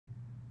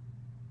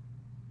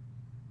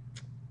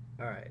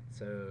Alright,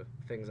 so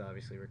things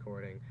obviously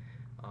recording.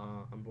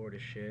 I'm bored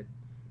as shit,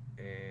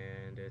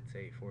 and it's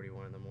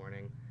 8:41 in the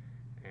morning,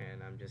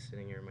 and I'm just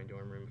sitting here in my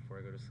dorm room before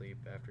I go to sleep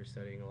after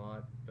studying a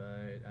lot.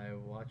 But I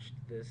watched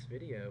this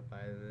video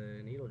by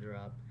the Needle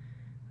Drop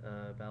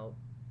about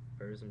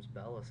Burzum's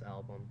Belus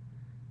album,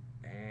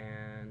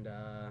 and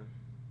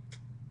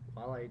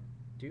while I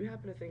do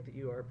happen to think that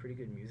you are a pretty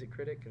good music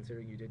critic,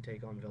 considering you did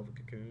take on Velvet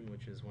Cocoon,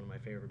 which is one of my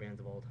favorite bands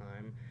of all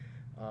time,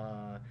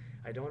 uh,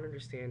 I don't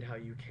understand how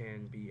you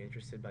can be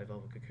interested by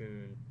Velvet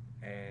Cocoon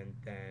and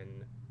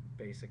then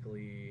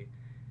basically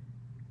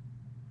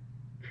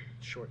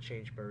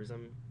shortchange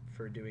Burzum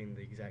for doing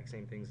the exact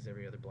same things as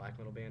every other black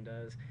metal band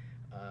does.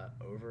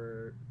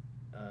 Over,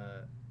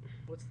 uh,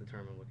 what's the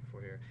term I'm looking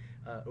for here?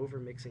 Over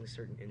mixing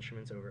certain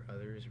instruments over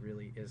others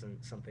really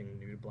isn't something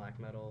new to black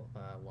metal.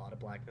 A lot of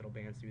black metal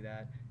bands do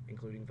that,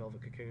 including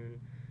Velvet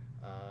Cocoon.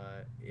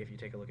 If you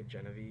take a look at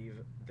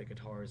Genevieve, the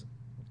guitars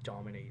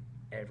dominate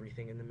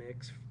everything in the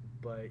mix,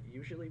 but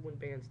usually when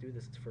bands do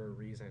this, it's for a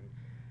reason.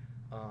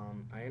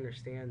 I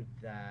understand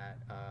that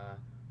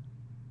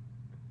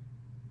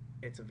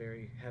it's a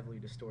very heavily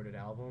distorted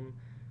album,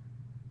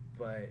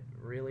 but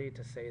really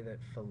to say that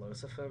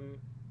Philosophum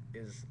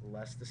is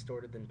less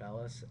distorted than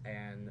Bellis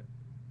and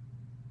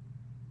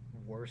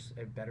worse,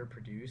 better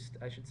produced,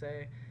 I should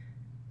say,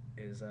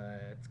 is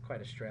it's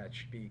quite a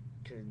stretch.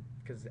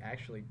 Because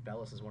actually,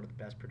 Bellis is one of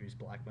the best produced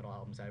black metal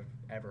albums I've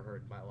ever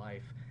heard in my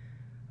life.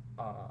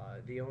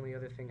 The only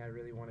other thing I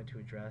really wanted to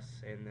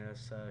address in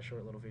this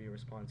short little video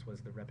response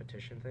was the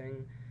repetition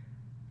thing.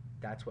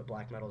 That's what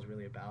black metal is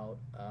really about.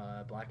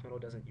 Black metal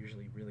doesn't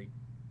usually really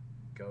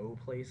go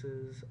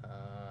places.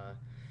 A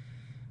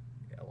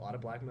lot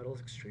of black metal is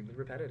extremely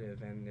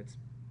repetitive, and it's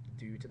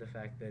due to the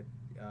fact that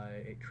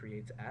it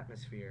creates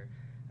atmosphere.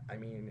 I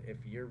mean,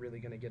 if you're really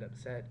going to get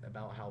upset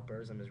about how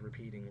Burzum is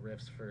repeating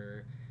riffs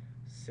for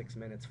 6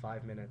 minutes,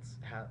 5 minutes,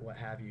 what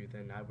have you,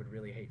 then I would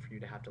really hate for you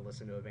to have to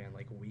listen to a band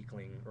like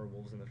Weakling or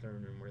Wolves in the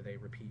Throne Room where they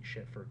repeat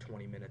shit for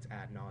 20 minutes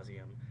ad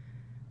nauseum.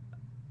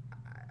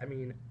 I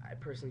mean, I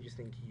personally just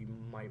think you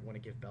might want to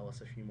give Bellis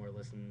a few more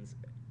listens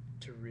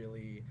to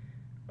really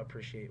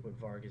appreciate what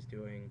Varg is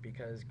doing,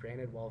 because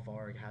granted, while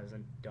Varg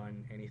hasn't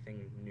done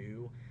anything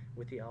new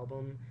with the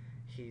album,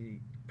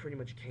 he pretty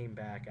much came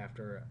back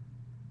after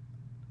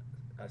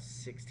a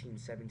 16,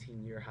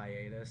 17 year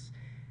hiatus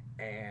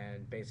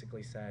and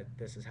basically said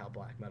this is how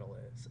black metal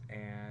is,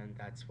 and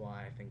that's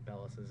why I think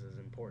Bellis is as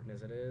important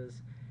as it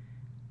is.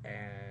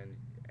 And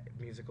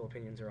musical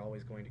opinions are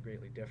always going to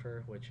greatly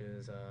differ, which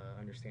is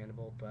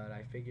understandable, but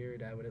I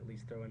figured I would at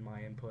least throw in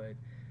my input,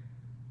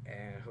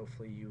 and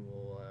hopefully you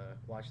will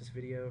watch this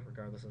video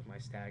regardless of my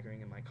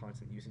staggering and my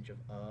constant usage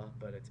of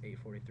but it's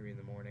 8:43 in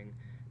the morning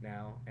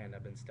now, and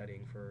I've been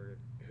studying for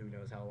who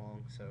knows how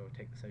long, so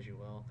take this as you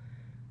will.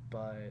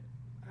 But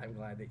I'm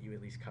glad that you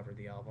at least covered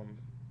the album,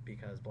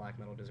 because black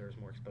metal deserves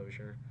more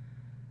exposure.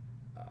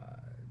 uh,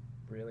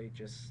 Really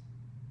just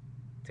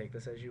take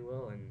this as you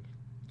will and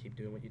keep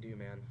doing what you do,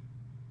 man.